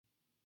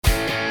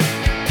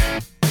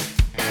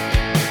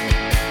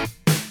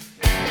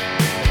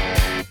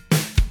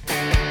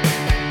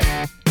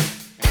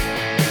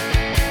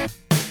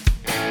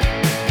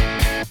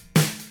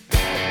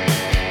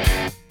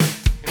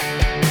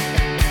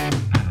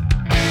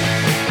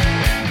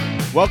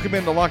Welcome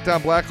into Locked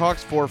On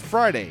Blackhawks for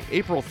Friday,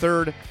 April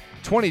 3rd,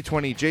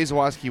 2020. Jay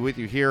Zawaski with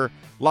you here.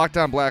 Locked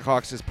On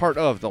Blackhawks is part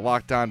of the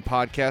Locked On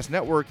Podcast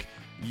Network,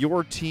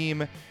 your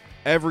team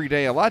every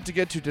day. A lot to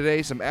get to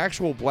today, some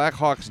actual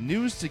Blackhawks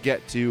news to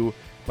get to,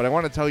 but I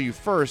want to tell you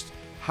first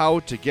how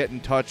to get in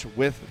touch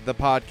with the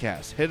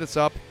podcast. Hit us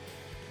up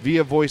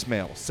via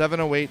voicemail,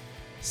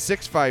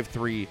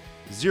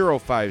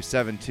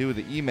 708-653-0572.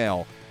 The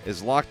email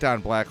is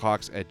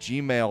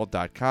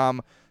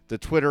lockedonblackhawks@gmail.com. The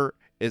Twitter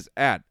is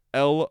at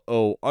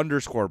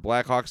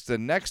 @LO_Blackhawks. The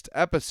next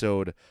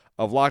episode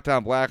of Locked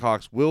On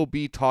Blackhawks will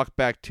be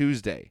Talkback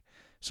Tuesday.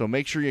 So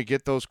make sure you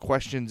get those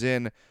questions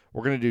in.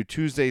 We're going to do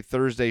Tuesday,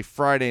 Thursday,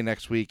 Friday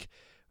next week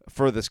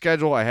for the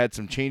schedule. I had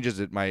some changes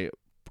at my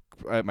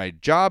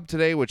job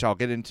today, which I'll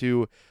get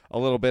into a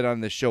little bit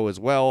on this show as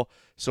well.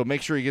 So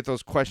make sure you get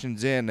those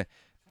questions in,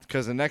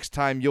 because the next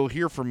time you'll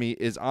hear from me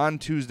is on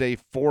Tuesday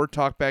for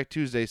Talkback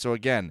Tuesday. So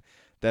again,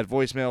 that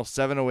voicemail,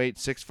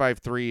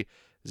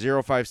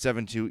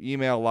 708-653-0572,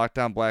 email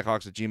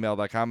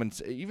lockedonblackhawks@gmail.com.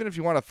 And even if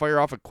you want to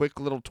fire off a quick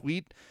little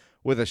tweet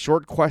with a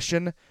short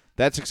question,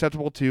 that's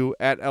acceptable too,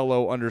 at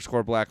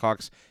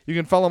 @LO_Blackhawks. You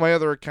can follow my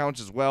other accounts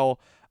as well.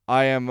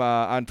 I am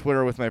on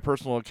Twitter with my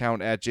personal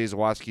account at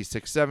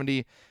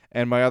JayZawaski670,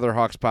 and my other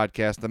Hawks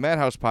podcast, the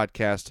Madhouse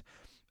Podcast,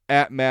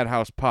 at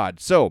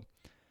MadhousePod. So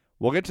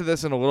we'll get to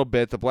this in a little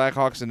bit. The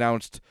Blackhawks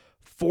announced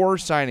 4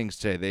 signings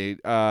today.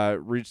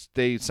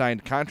 They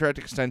signed contract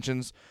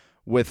extensions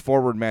with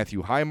forward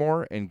Matthew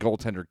Highmore and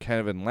goaltender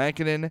Kevin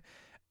Lankinen,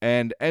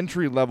 and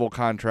entry-level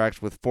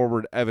contracts with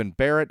forward Evan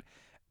Barrett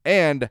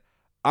and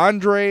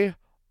Andre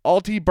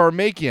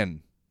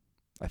Alty-Barmakian.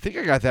 I think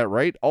I got that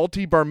right.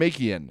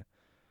 Alty-Barmakian.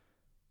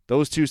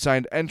 Those two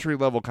signed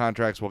entry-level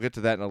contracts. We'll get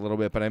to that in a little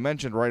bit, but I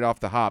mentioned right off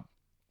the hop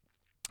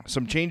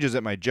some changes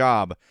at my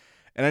job,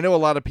 and I know a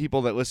lot of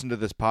people that listen to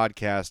this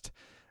podcast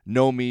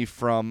know me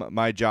from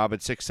my job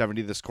at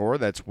 670 The Score.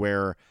 That's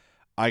where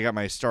I got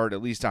my start,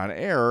 at least on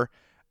air,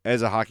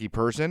 as a hockey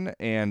person,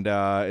 and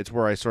it's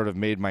where I sort of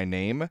made my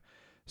name.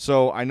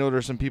 So I know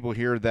there's some people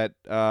here that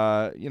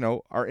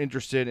are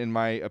interested in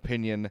my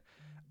opinion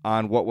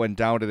on what went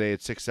down today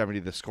at 670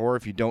 The Score.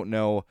 If you don't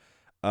know,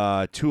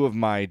 2 of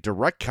my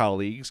direct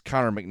colleagues,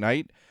 Connor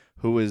McKnight,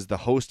 who is the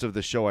host of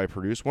the show I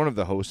produce, one of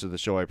the hosts of the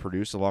show I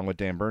produce, along with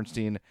Dan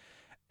Bernstein,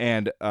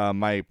 and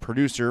my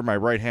producer, my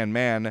right-hand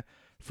man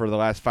for the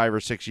last 5 or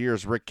 6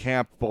 years, Rick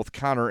Camp. Both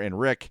Connor and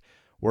Rick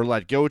were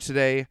let go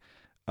today.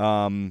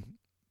 There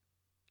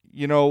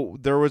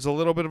was a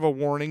little bit of a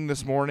warning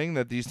this morning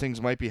that these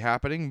things might be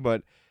happening,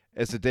 but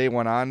as the day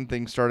went on,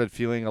 things started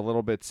feeling a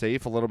little bit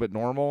safe, a little bit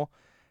normal,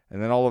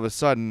 and then all of a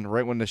sudden,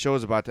 right when the show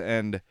is about to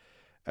end,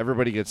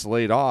 everybody gets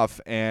laid off.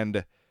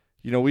 And,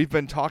 we've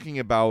been talking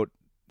about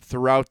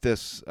throughout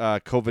this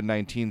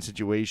COVID-19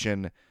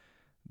 situation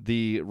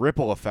the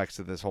ripple effects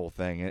of this whole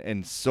thing,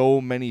 and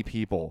so many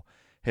people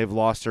have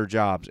lost their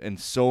jobs, and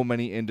so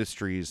many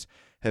industries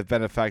have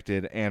been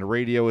affected, and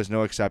radio is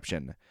no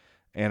exception.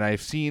 And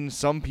I've seen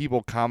some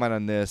people comment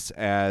on this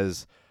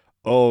as,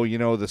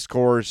 the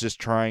Score is just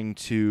trying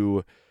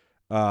to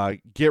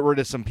get rid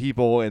of some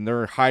people and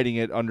they're hiding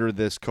it under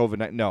this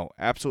COVID-19. No,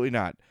 absolutely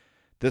not.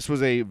 This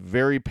was a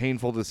very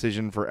painful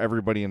decision for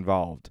everybody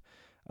involved.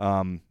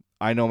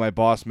 I know my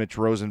boss, Mitch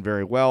Rosen,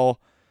 very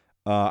well.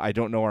 I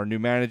don't know our new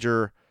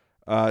manager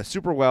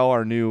super well,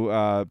 our new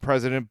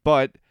president,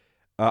 but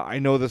I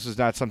know this is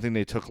not something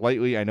they took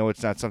lightly. I know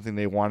it's not something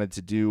they wanted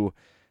to do.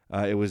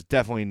 It was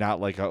definitely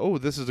not like,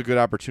 this is a good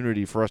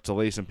opportunity for us to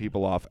lay some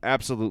people off.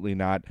 Absolutely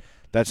not.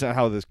 That's not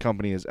how this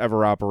company has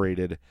ever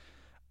operated.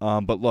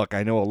 But look,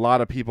 I know a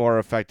lot of people are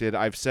affected.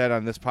 I've said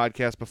on this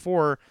podcast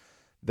before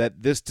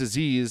that this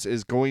disease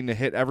is going to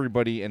hit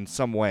everybody in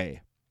some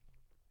way.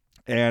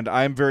 And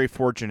I'm very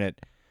fortunate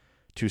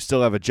to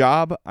still have a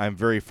job. I'm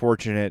very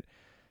fortunate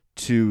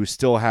to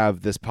still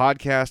have this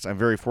podcast. I'm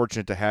very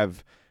fortunate to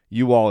have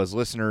you all as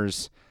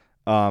listeners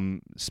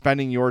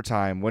spending your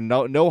time when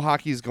no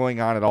hockey is going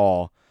on at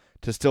all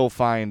to still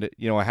find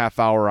a half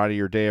hour out of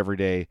your day every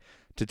day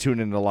to tune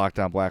into Locked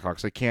On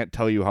Blackhawks. I can't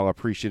tell you how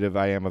appreciative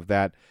I am of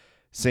that.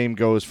 Same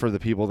goes for the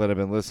people that have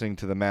been listening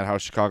to the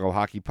Madhouse Chicago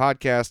Hockey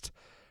Podcast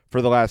for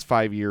the last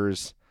 5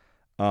 years.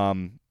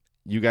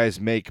 You guys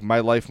make my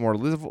life more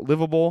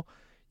livable.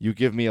 You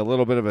give me a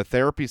little bit of a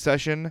therapy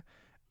session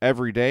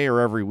every day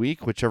or every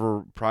week,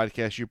 whichever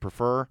podcast you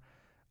prefer.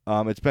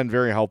 It's been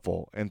very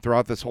helpful, and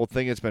throughout this whole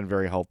thing, it's been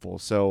very helpful.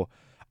 So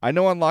I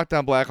know on Locked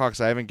On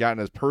Blackhawks, I haven't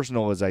gotten as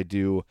personal as I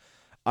do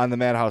on the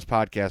Madhouse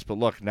Podcast, but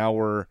look,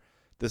 now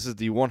this is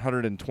the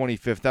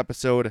 125th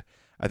episode.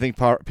 I think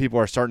people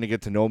are starting to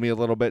get to know me a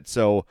little bit.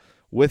 So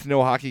with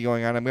no hockey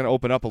going on, I'm going to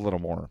open up a little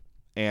more.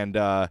 And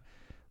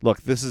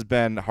look, this has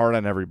been hard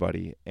on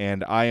everybody,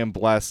 and I am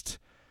blessed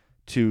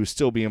to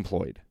still be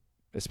employed,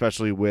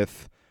 especially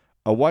with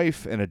a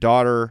wife and a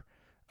daughter.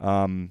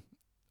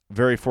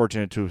 Very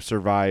fortunate to have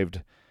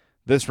survived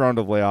this round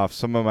of layoffs.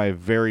 Some of my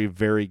very,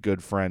 very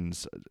good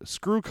friends,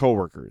 screw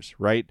coworkers,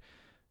 right?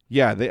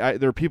 Yeah,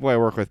 they're people I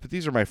work with, but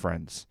these are my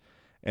friends,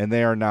 and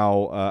they are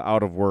now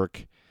out of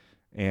work,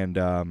 and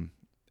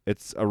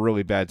It's a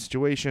really bad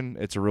situation.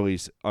 It's a really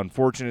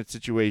unfortunate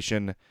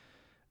situation.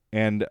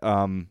 And,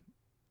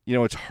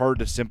 it's hard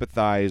to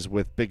sympathize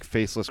with big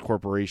faceless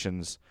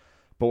corporations.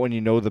 But when you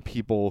know the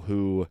people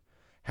who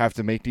have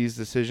to make these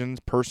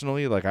decisions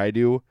personally, like I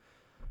do,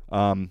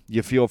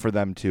 you feel for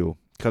them too,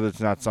 because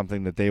it's not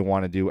something that they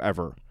want to do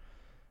ever.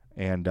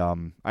 And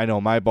I know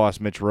my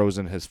boss, Mitch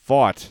Rosen, has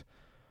fought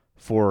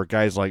for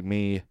guys like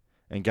me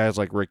and guys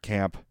like Rick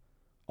Camp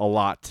a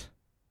lot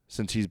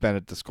since he's been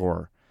at the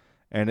Score.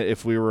 And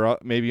if we were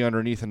maybe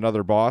underneath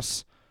another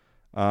boss,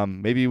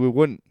 maybe we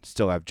wouldn't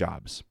still have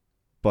jobs.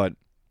 But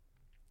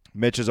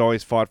Mitch has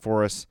always fought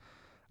for us.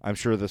 I'm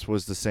sure this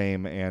was the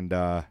same, and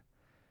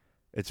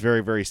it's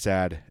very, very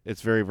sad.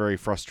 It's very, very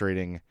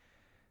frustrating.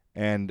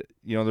 And,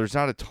 there's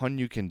not a ton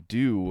you can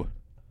do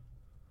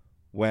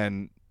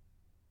when,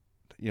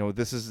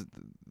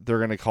 they're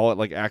going to call it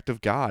like act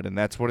of God, and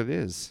that's what it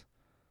is.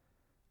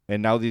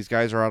 And now these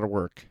guys are out of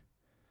work.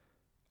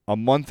 A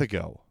month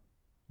ago,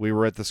 we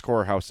were at the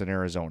Score House in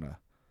Arizona.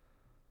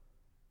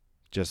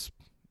 Just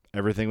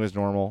everything was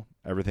normal.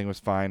 Everything was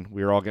fine.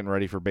 We were all getting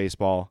ready for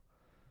baseball.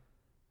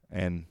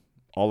 And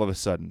all of a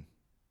sudden,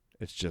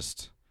 it's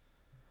just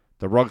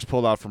the rug's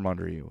pulled out from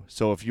under you.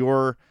 So if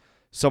you're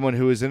someone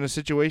who is in a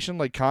situation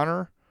like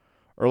Connor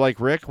or like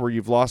Rick where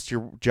you've lost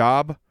your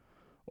job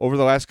over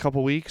the last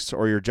couple weeks,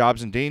 or your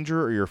job's in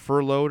danger, or you're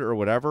furloughed or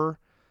whatever,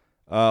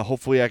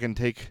 hopefully I can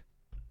take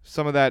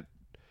some of that,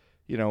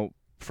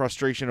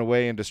 frustration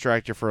away and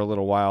distract you for a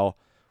little while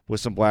with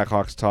some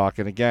Blackhawks talk.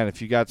 And again,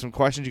 if you got some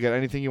questions, you got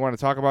anything you want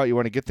to talk about, you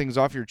want to get things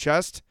off your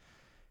chest,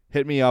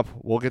 hit me up.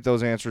 We'll get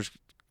those answers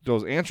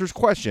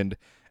questioned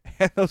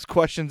and those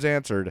questions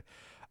answered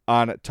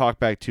on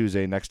Talkback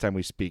Tuesday next time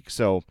we speak.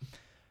 So,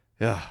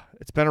 yeah,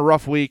 it's been a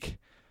rough week.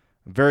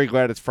 I'm very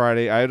glad it's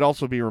Friday. I'd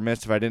also be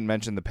remiss if I didn't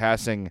mention the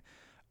passing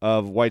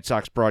of White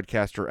Sox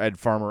broadcaster Ed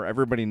Farmer.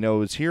 Everybody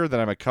knows here that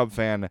I'm a Cub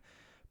fan,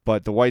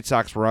 but the White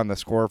Sox were on the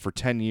Score for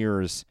 10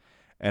 years,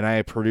 and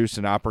I produced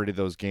and operated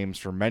those games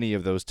for many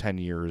of those 10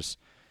 years,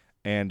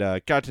 and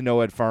got to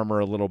know Ed Farmer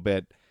a little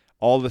bit.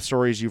 All the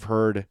stories you've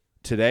heard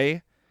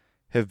today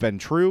have been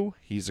true.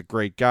 He's a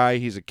great guy.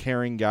 He's a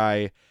caring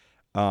guy,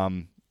 a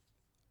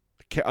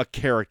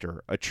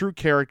character, a true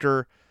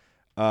character,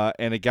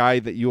 and a guy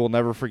that you will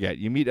never forget.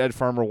 You meet Ed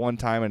Farmer one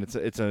time, and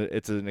it's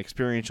an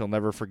experience you'll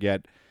never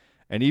forget.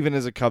 And even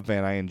as a Cub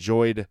fan, I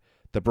enjoyed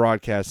the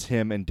broadcasts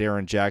him and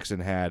Darren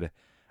Jackson had.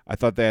 I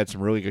thought they had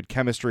some really good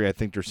chemistry. I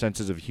think their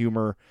senses of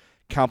humor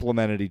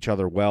complemented each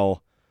other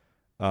well.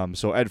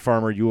 So Ed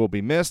Farmer, you will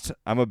be missed.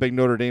 I'm a big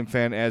Notre Dame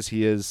fan, as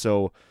he is,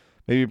 so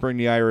maybe bring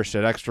the Irish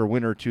that extra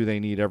win or two they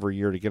need every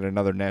year to get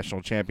another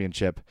national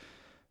championship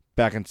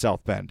back in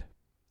South Bend.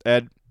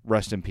 Ed,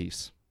 rest in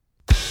peace.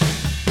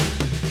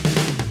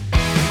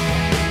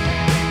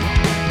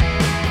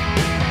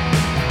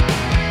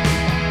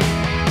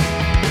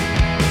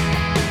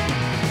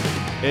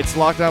 It's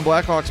Locked On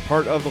Blackhawks,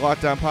 part of the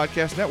Locked On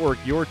Podcast Network,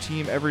 your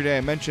team every day.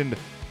 I mentioned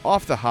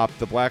off the hop,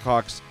 the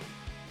Blackhawks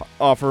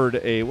offered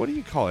a, what do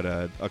you call it,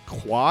 a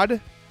quad?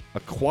 A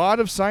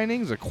quad of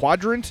signings? A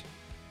quadrant?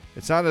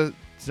 It's not a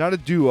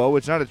duo,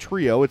 it's not a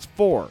trio, it's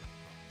four.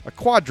 A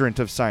quadrant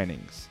of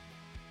signings.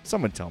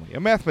 Someone tell me. A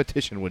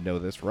mathematician would know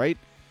this, right?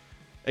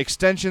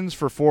 Extensions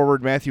for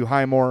forward Matthew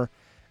Highmore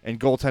and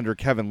goaltender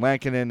Kevin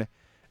Lankinen,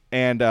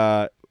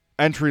 and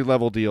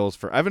entry-level deals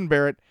for Evan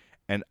Barrett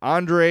and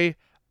Andre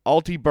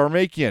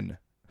Alti-Barmakian.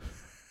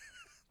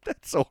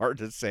 That's so hard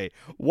to say.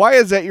 Why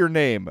is that your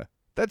name?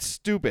 That's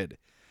stupid.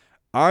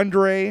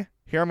 Andre,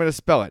 here I'm going to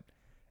spell it.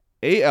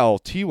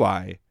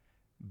 Altybarmakian.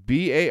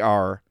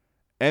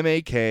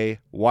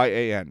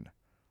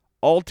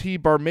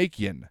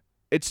 Alti-Barmakian.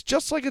 It's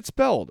just like it's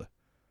spelled.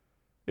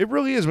 It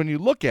really is when you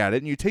look at it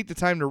and you take the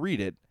time to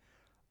read it.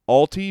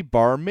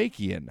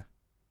 Alti-Barmakian.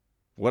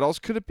 What else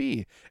could it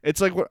be?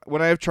 It's like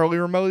when I have Charlie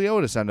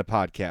Meliodas on the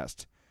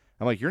podcast.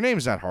 I'm like, your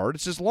name's not hard.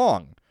 It's just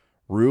long.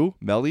 Rue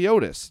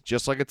Meliodas,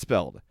 just like it's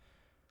spelled.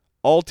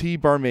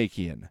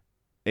 Alti-Barmakian.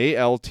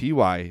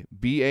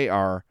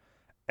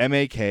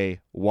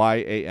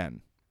 Altybarmakian.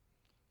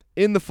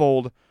 In the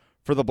fold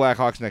for the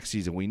Blackhawks next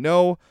season. We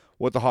know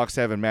what the Hawks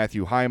have in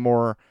Matthew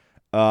Highmore.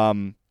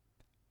 I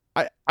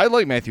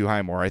like Matthew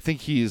Highmore. I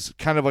think he's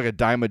kind of like a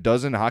dime a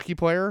dozen hockey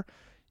player,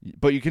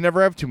 but you can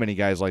never have too many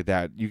guys like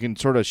that. You can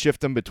sort of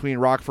shift them between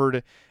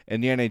Rockford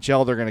and the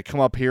NHL. They're going to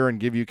come up here and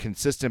give you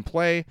consistent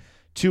play,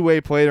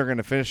 two-way play. They're going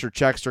to finish their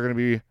checks. They're going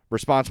to be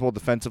responsible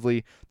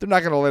defensively. They're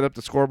not going to light up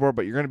the scoreboard,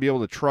 but you're going to be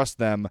able to trust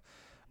them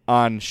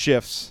on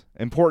shifts,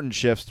 important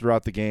shifts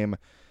throughout the game.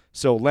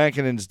 So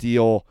Lankinen's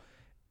deal,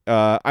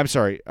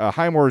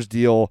 Highmore's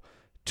deal,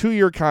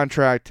 2-year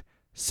contract,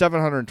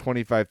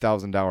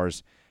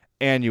 $725,000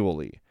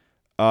 annually.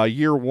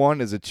 Year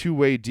one is a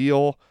two-way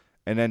deal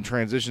and then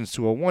transitions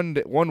to a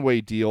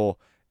one-way deal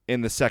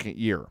in the second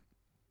year.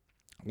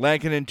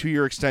 Lankinen,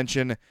 2-year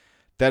extension,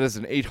 that is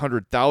an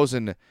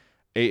 $800,000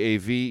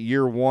 AAV.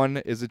 Year one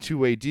is a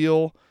two-way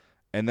deal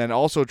and then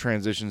also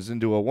transitions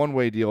into a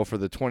one-way deal for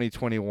the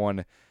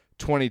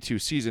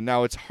 2021-22 season.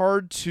 Now, it's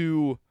hard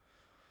to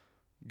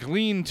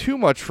glean too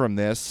much from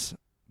this,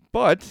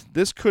 But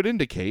this could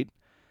indicate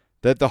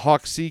that the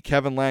Hawks see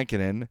Kevin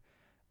Lankinen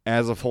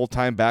as a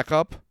full-time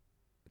backup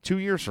 2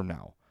 years from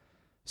now.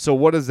 So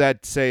what does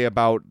that say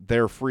about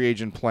their free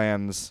agent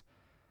plans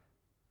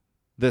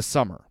this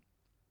summer?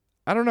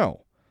 I don't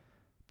know.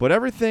 But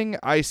everything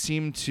I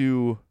seem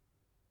to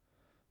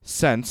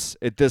sense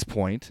at this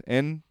point,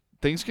 and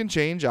things can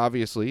change,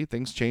 obviously.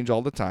 Things change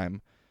all the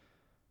time.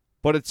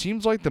 But it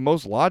seems like the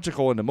most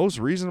logical and the most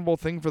reasonable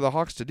thing for the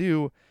Hawks to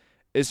do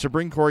is to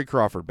bring Corey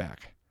Crawford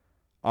back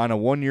on a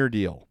 1-year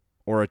deal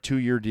or a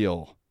 2-year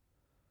deal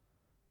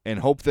and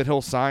hope that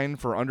he'll sign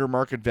for under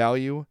market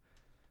value.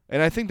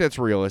 And I think that's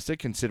realistic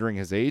considering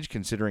his age,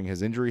 considering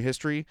his injury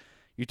history.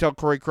 You tell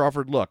Corey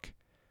Crawford, look,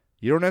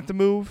 you don't have to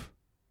move.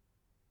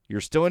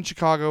 You're still in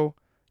Chicago.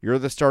 You're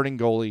the starting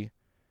goalie.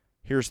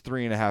 Here's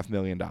 $3.5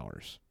 million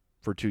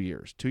for 2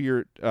 years.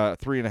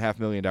 $3.5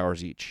 million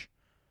each.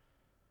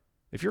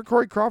 If you're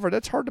Corey Crawford,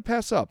 that's hard to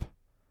pass up.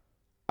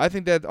 I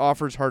think that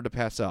offer's hard to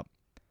pass up.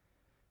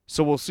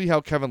 So we'll see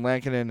how Kevin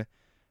Lankinen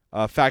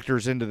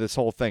factors into this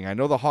whole thing. I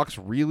know the Hawks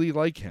really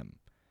like him.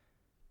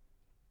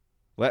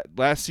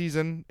 Last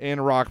season in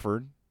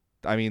Rockford,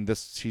 this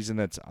season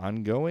that's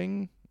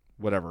ongoing,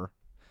 whatever,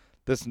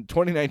 this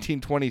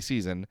 2019-20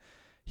 season,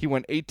 he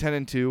went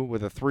 8-10-2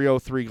 with a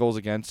 .303 goals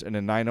against and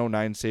a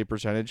 .909 save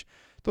percentage.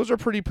 Those are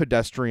pretty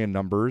pedestrian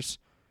numbers,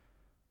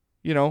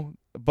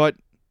 but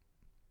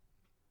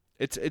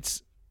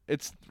it's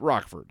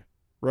Rockford,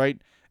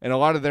 right? And a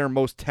lot of their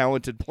most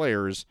talented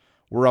players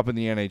were up in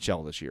the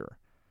NHL this year.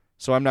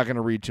 So I'm not going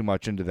to read too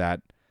much into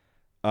that.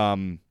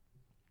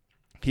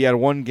 He had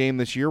one game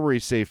this year where he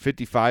saved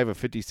 55 of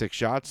 56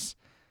 shots.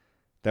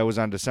 That was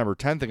on December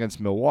 10th against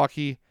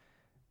Milwaukee.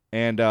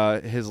 And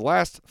his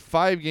last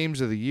 5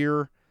 games of the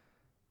year,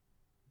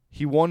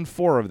 he won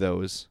 4 of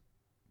those,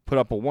 put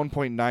up a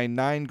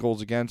 1.99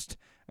 goals against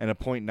and a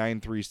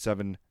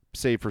 .937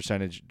 save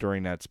percentage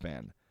during that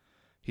span.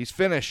 He's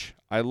Finnish.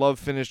 I love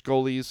Finnish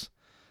goalies.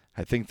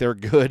 I think they're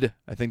good.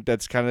 I think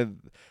that's kind of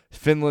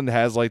Finland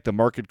has like the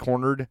market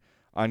cornered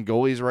on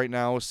goalies right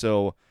now,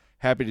 so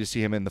happy to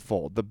see him in the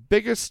fold. The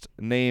biggest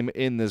name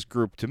in this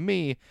group to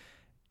me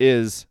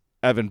is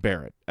Evan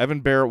Barrett. Evan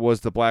Barrett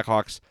was the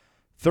Blackhawks'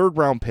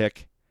 3rd-round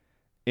pick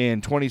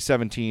in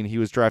 2017. He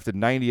was drafted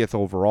 90th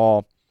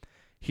overall.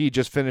 He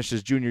just finished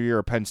his junior year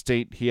at Penn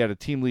State. He had a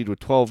team lead with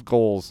 12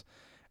 goals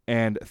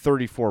and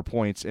 34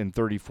 points in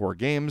 34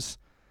 games.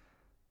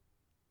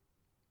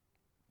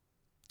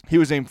 He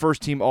was named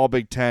first-team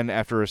All-Big Ten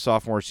after his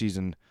sophomore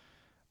season.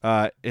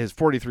 His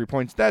 43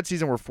 points that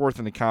season were 4th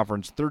in the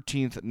conference,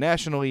 13th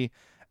nationally,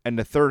 and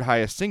the 3rd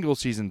highest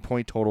single-season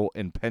point total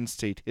in Penn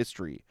State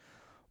history,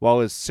 while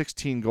his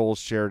 16 goals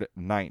shared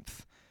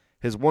 9th.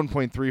 His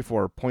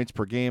 1.34 points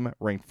per game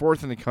ranked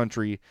 4th in the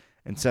country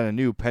and set a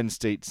new Penn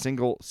State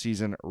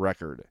single-season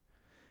record.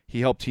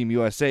 He helped Team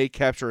USA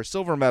capture a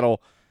silver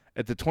medal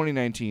at the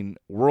 2019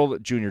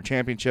 World Junior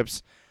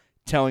Championships,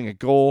 tallying a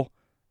goal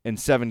in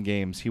 7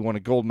 games. He won a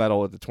gold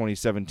medal at the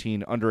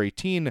 2017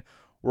 Under-18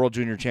 World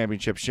Junior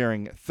Championship,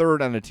 sharing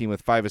 3rd on the team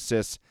with 5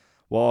 assists,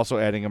 while also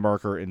adding a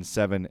marker in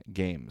 7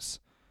 games.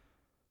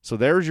 So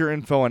there's your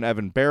info on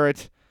Evan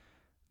Barrett.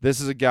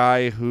 This is a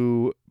guy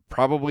who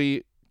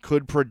probably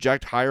could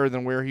project higher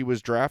than where he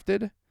was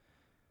drafted.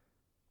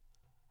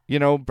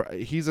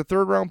 He's a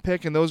 3rd-round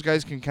pick, and those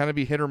guys can kind of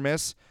be hit or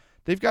miss.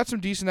 They've got some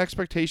decent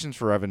expectations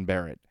for Evan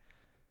Barrett.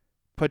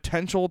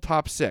 Potential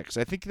top 6.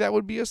 I think that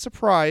would be a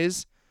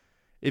surprise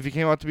if he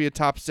came out to be a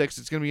top 6.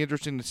 It's going to be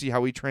interesting to see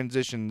how he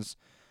transitions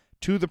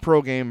to the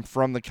pro game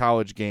from the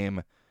college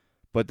game.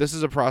 But this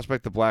is a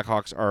prospect the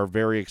Blackhawks are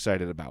very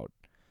excited about.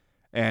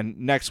 And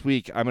next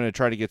week, I'm going to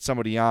try to get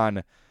somebody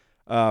on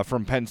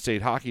from Penn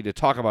State hockey to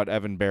talk about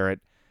Evan Barrett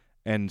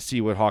and see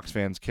what Hawks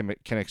fans can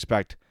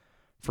expect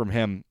from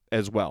him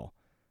as well.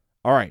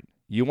 All right,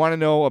 you want to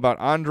know about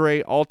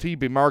Andrei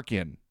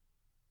Altibimarkian.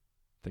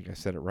 I think I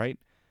said it right.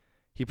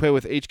 He played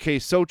with HK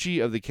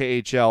Sochi of the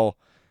KHL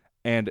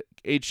and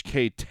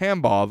HK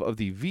Tambov of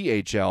the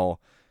VHL.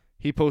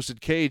 He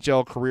posted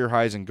KHL career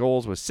highs in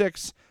goals with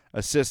 6,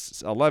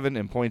 assists 11,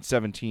 and points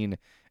 17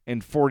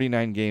 in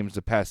 49 games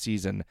the past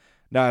season.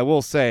 Now, I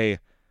will say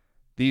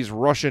these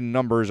Russian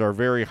numbers are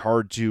very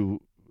hard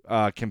to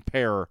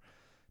compare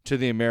to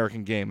the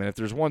American game. And if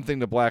there's one thing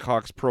the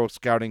Blackhawks pro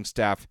scouting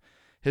staff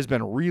has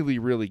been really,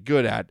 really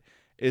good at,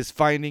 is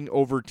finding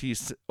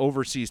overseas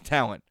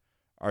talent.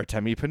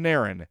 Artemi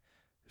Panarin,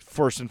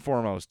 first and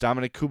foremost,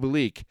 Dominic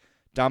Kubalik,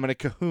 Dominic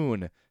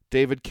Cahoon,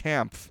 David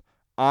Kampf,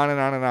 on and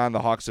on and on.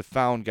 The Hawks have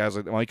found guys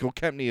like Michael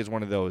Kempny is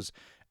one of those.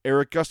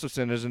 Eric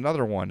Gustafson is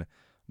another one.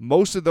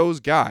 Most of those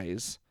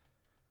guys,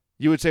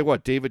 you would say,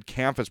 David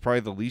Kampf is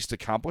probably the least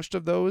accomplished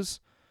of those.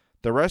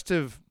 The rest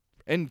have,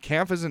 and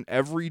Kampf is an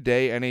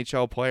everyday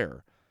NHL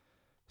player.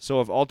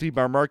 So if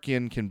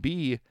Altibimarkian can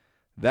be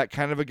that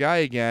kind of a guy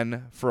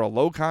again for a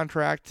low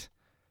contract,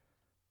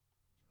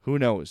 who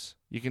knows?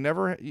 You can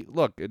never,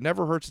 look, it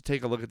never hurts to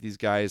take a look at these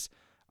guys.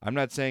 I'm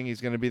not saying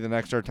he's going to be the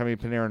next Artemi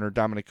Panarin or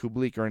Dominic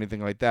Kubalik or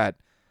anything like that.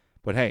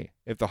 But hey,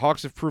 if the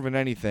Hawks have proven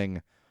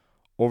anything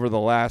over the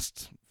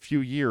last few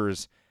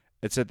years,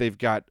 It's that they've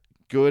got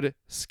good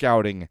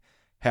scouting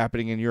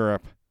happening in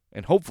Europe,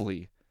 and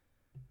hopefully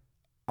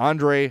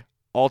Andre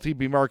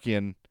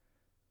Altibimarkian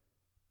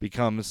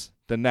becomes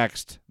the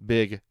next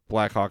big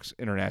Blackhawks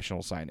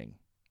international signing.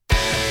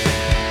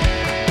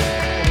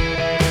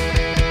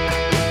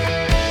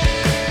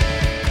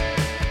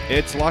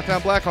 It's Locked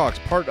On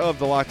Blackhawks, part of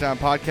the Locked On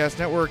Podcast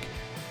Network.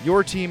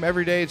 Your team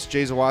every day. It's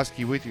Jay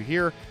Zawaski with you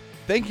here.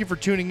 Thank you for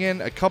tuning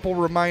in. A couple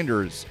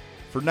reminders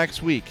for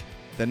next week.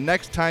 The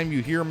next time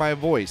you hear my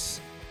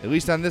voice, at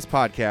least on this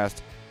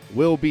podcast,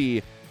 will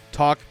be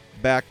Talk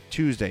Back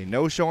Tuesday.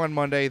 No show on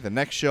Monday. The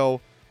next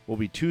show will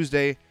be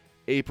Tuesday,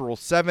 April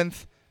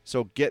 7th.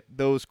 So get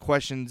those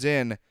questions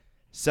in.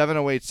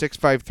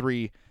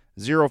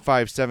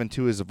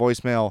 708-653-0572 is the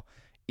voicemail.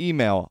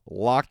 Email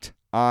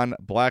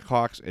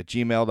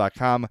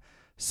lockedonblackhawks@gmail.com.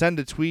 Send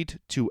a tweet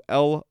to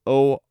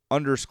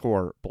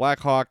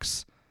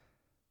LO_Blackhawks.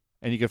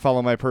 And you can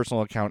follow my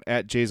personal account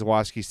at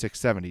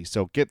JZawoski670.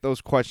 So get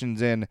those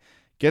questions in.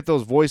 Get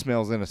those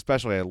voicemails in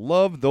especially. I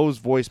love those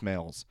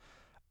voicemails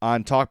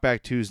on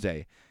Talkback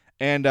Tuesday.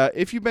 And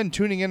if you've been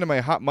tuning into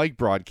my Hot Mic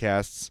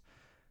broadcasts,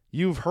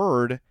 you've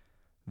heard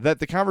that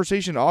the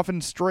conversation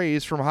often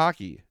strays from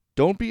hockey.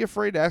 Don't be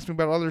afraid to ask me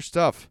about other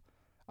stuff.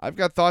 I've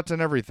got thoughts on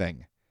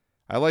everything.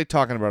 I like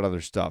talking about other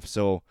stuff.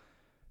 So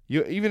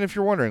even if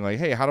you're wondering, like,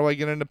 hey, how do I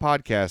get into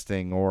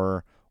podcasting?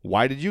 Or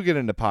why did you get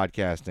into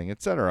podcasting,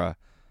 etc.,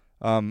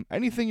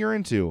 anything you're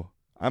into,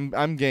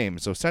 I'm game.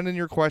 So send in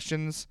your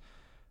questions,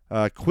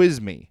 quiz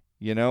me,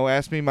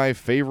 ask me my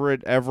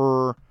favorite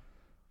ever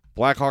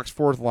Blackhawks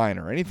fourth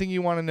liner. Anything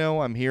you want to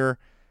know, I'm here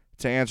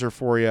to answer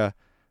for you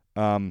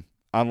on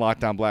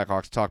Locked On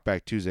Blackhawks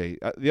Talkback Tuesday.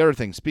 The other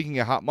thing, speaking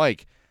of Hot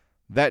Mic,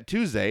 that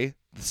Tuesday,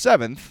 the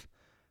 7th,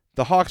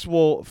 the Hawks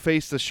will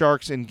face the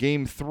Sharks in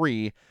Game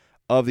 3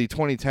 of the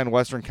 2010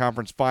 Western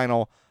Conference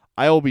Final.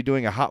 I will be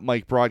doing a Hot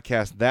Mic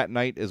broadcast that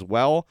night as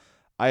well.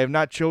 I have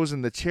not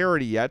chosen the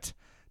charity yet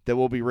that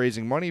we'll be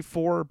raising money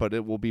for, but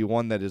it will be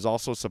one that is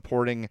also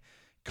supporting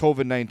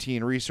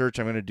COVID-19 research.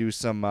 I'm going to do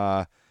some,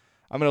 I'm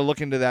going to look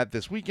into that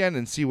this weekend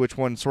and see which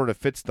one sort of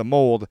fits the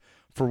mold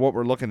for what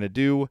we're looking to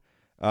do.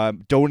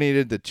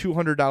 Donated the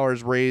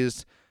 $200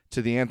 raised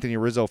to the Anthony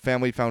Rizzo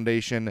Family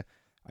Foundation.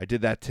 I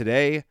did that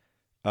today.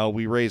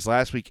 We raised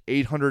last week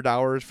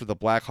 $800 for the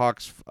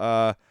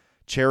Blackhawks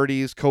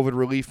charities COVID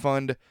relief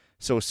fund.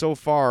 So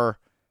far,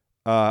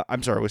 it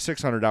was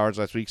 $600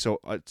 last week. So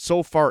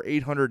far,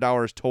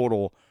 $800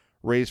 total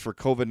raised for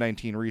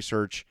COVID-19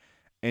 research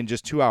in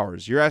just 2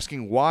 hours. You're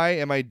asking, why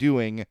am I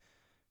doing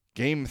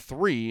Game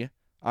 3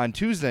 on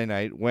Tuesday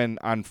night when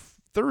on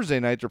Thursday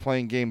night they're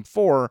playing Game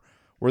 4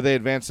 where they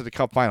advance to the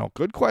Cup final?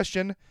 Good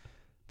question.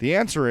 The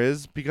answer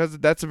is because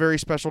that's a very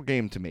special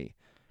game to me.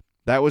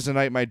 That was the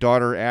night my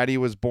daughter Addie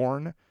was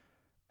born.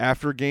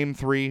 After Game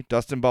 3,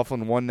 Dustin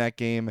Byfuglien won that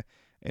game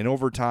in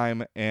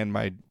overtime, and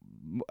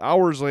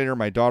hours later,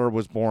 my daughter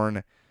was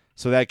born,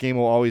 so that game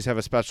will always have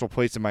a special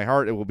place in my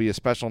heart. It will be a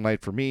special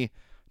night for me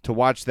to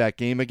watch that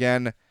game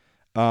again.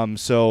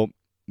 So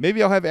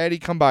maybe I'll have Addie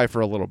come by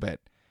for a little bit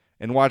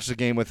and watch the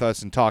game with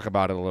us and talk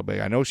about it a little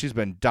bit. I know she's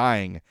been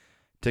dying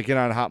to get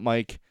on Hot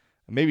Mic.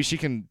 Maybe she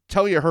can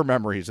tell you her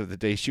memories of the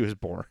day she was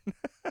born.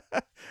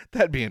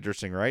 That'd be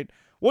interesting, right?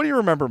 What do you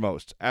remember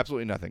most?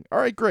 Absolutely nothing. All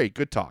right, great.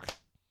 Good talk.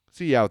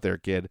 See you out there,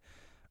 kid.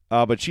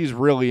 But she's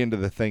really into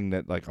the thing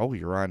that, like, oh,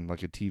 you're on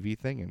like a TV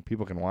thing and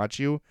people can watch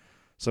you.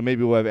 So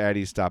maybe we'll have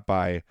Addie stop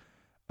by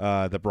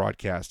the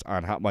broadcast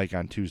on Hot Mic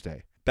on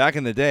Tuesday. Back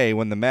in the day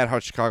when the Mad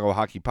Hut Chicago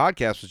Hockey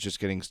Podcast was just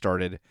getting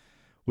started,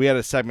 we had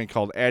a segment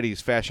called Addie's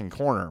Fashion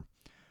Corner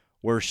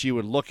where she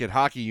would look at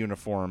hockey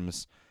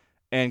uniforms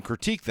and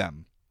critique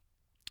them.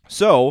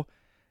 So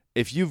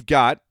if you've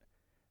got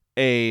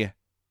a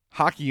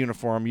hockey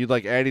uniform you'd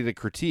like Addie to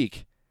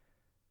critique,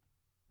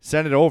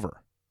 send it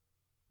over.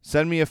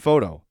 Send me a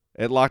photo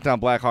at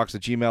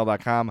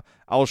lockedonblackhawks@gmail.com.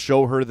 I'll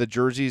show her the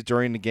jerseys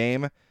during the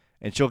game,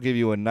 and she'll give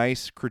you a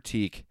nice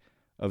critique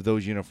of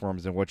those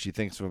uniforms and what she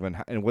thinks of them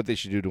and what they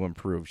should do to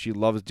improve. She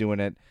loves doing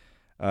it.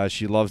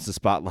 She loves the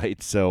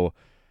spotlight. So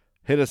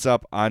hit us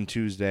up on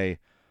Tuesday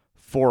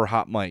for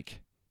Hot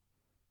Mic.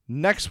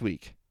 Next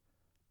week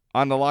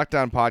on the Locked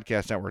On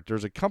Podcast Network,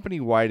 there's a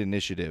company-wide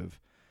initiative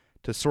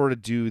to sort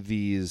of do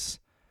these,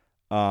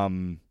 I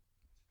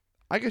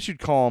guess you'd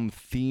call them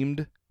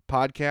themed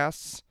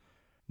podcasts.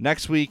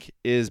 Next week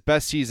is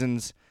Best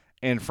Seasons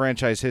in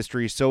Franchise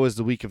History. So is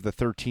the week of the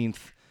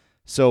 13th.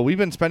 So we've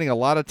been spending a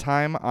lot of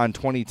time on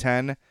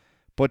 2010.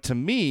 But to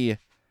me,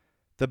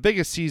 the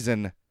biggest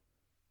season,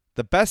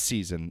 the best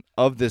season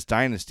of this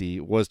dynasty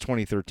was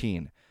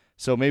 2013.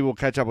 So maybe we'll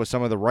catch up with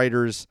some of the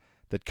writers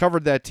that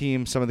covered that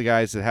team, some of the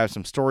guys that have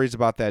some stories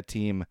about that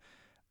team.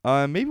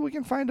 Maybe we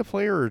can find a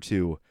player or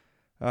two.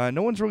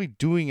 No one's really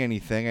doing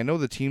anything. I know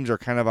the teams are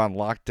kind of on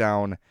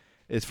lockdown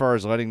as far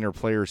as letting their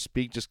players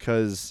speak just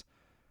because,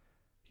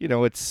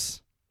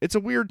 it's a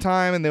weird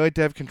time and they like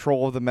to have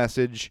control of the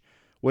message,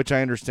 which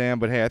I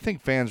understand. But, hey, I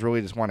think fans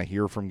really just want to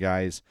hear from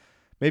guys.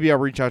 Maybe I'll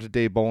reach out to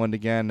Dave Boland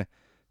again,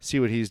 see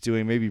what he's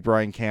doing. Maybe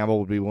Brian Campbell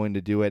would be willing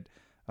to do it.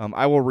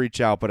 I will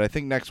reach out, but I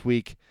think next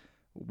week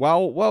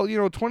well,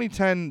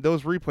 2010,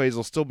 those replays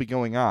will still be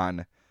going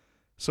on.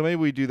 So maybe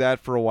we do that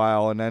for a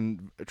while and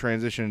then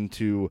transition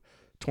to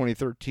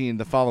 2013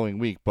 the following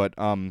week. But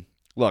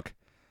look,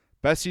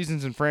 best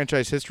seasons in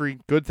franchise history,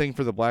 good thing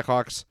for the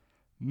Blackhawks.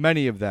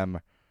 Many of them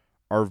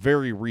are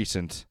very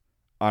recent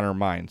on our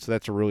minds, so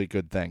that's a really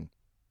good thing.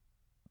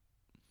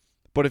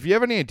 But if you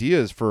have any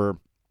ideas for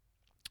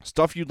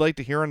stuff you'd like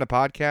to hear on the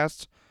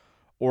podcast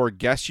or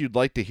guests you'd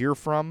like to hear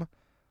from,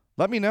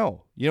 let me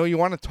know. You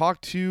want to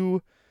talk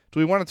to, do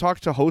we want to talk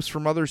to hosts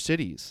from other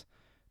cities?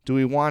 Do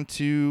we want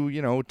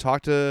to,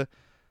 talk to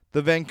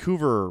the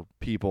Vancouver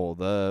people,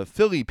 the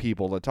Philly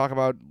people that talk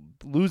about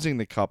losing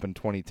the cup in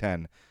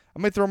 2010? I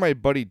might throw my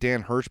buddy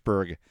Dan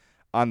Hirschberg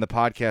on the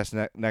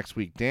podcast next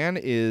week. Dan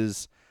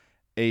is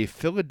a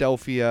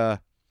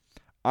Philadelphia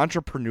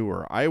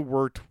entrepreneur. I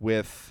worked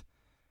with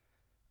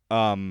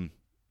him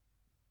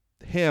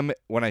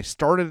when I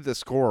started at the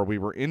Score. We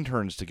were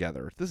interns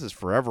together. This is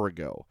forever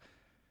ago.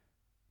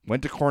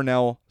 Went to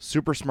Cornell,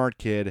 super smart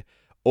kid,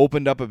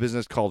 opened up a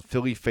business called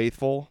Philly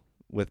Faithful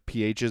with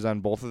PHs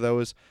on both of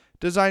those,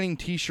 designing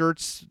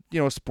t-shirts,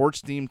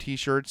 sports-themed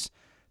t-shirts.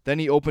 Then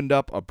he opened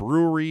up a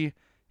brewery.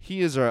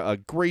 He is a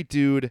great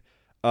dude,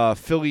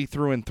 Philly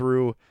through and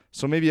through.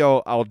 So maybe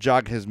I'll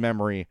jog his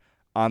memory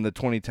on the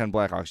 2010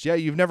 Blackhawks. Yeah,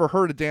 you've never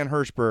heard of Dan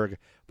Hirschberg,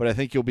 but I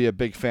think you'll be a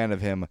big fan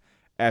of him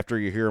after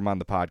you hear him on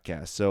the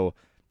podcast. So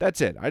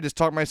that's it. I just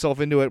talked myself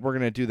into it. We're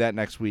going to do that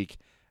next week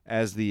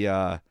as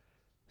the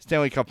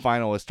Stanley Cup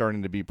Final is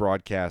starting to be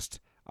broadcast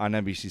on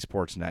NBC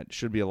Sportsnet.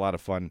 Should be a lot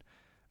of fun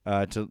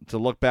to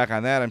look back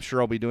on that. I'm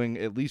sure I'll be doing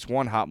at least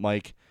one hot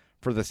mic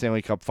for the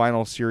Stanley Cup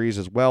Final series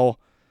as well.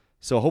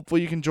 So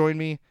hopefully you can join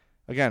me.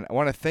 Again, I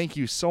want to thank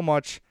you so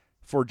much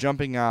for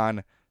jumping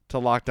on to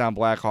Locked On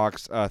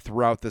Blackhawks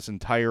throughout this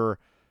entire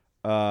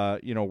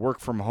work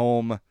from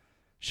home,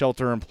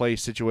 shelter in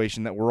place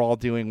situation that we're all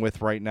dealing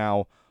with right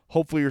now.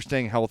 Hopefully you're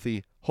staying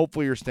healthy.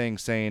 Hopefully you're staying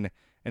sane.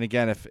 And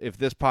again, if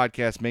this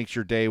podcast makes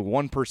your day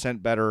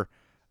 1% better,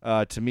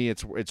 to me,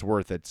 it's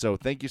worth it. So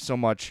thank you so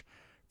much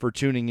for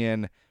tuning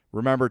in.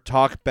 Remember,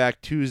 Talk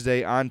Back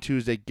Tuesday on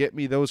Tuesday. Get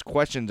me those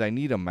questions. I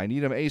need them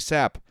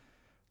ASAP.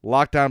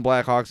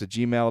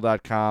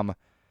 LockedOnBlackhawks@gmail.com,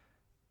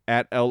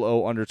 at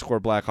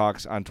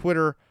 @LO_Blackhawks on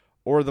Twitter,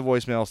 or the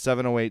voicemail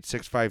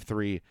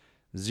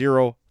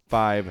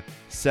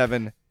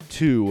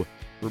 708-653-0572.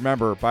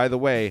 Remember, by the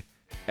way,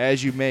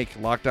 as you make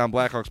Locked On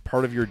Blackhawks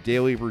part of your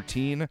daily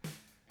routine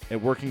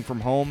at working from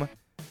home,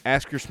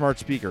 ask your smart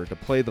speaker to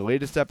play the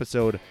latest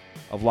episode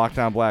of Locked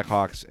On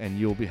Blackhawks, and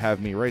you'll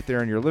have me right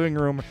there in your living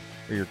room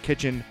or your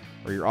kitchen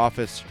or your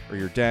office or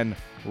your den.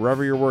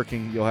 Wherever you're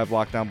working, you'll have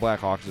Locked On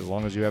Blackhawks as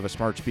long as you have a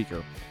smart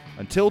speaker.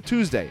 Until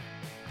Tuesday,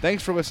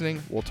 thanks for listening.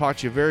 We'll talk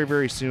to you very,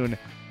 very soon.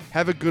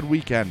 Have a good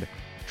weekend.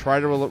 Try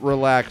to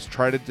relax.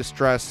 Try to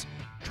distress.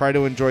 Try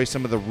to enjoy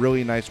some of the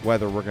really nice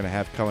weather we're going to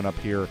have coming up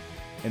here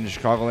in the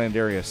Chicagoland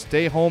area.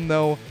 Stay home,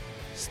 though.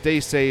 Stay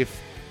safe.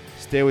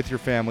 Stay with your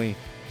family.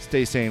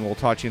 Stay sane. We'll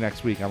talk to you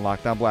next week on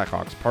Locked On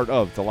Blackhawks, part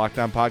of the Locked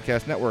On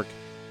Podcast Network,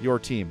 your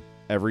team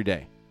every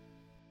day.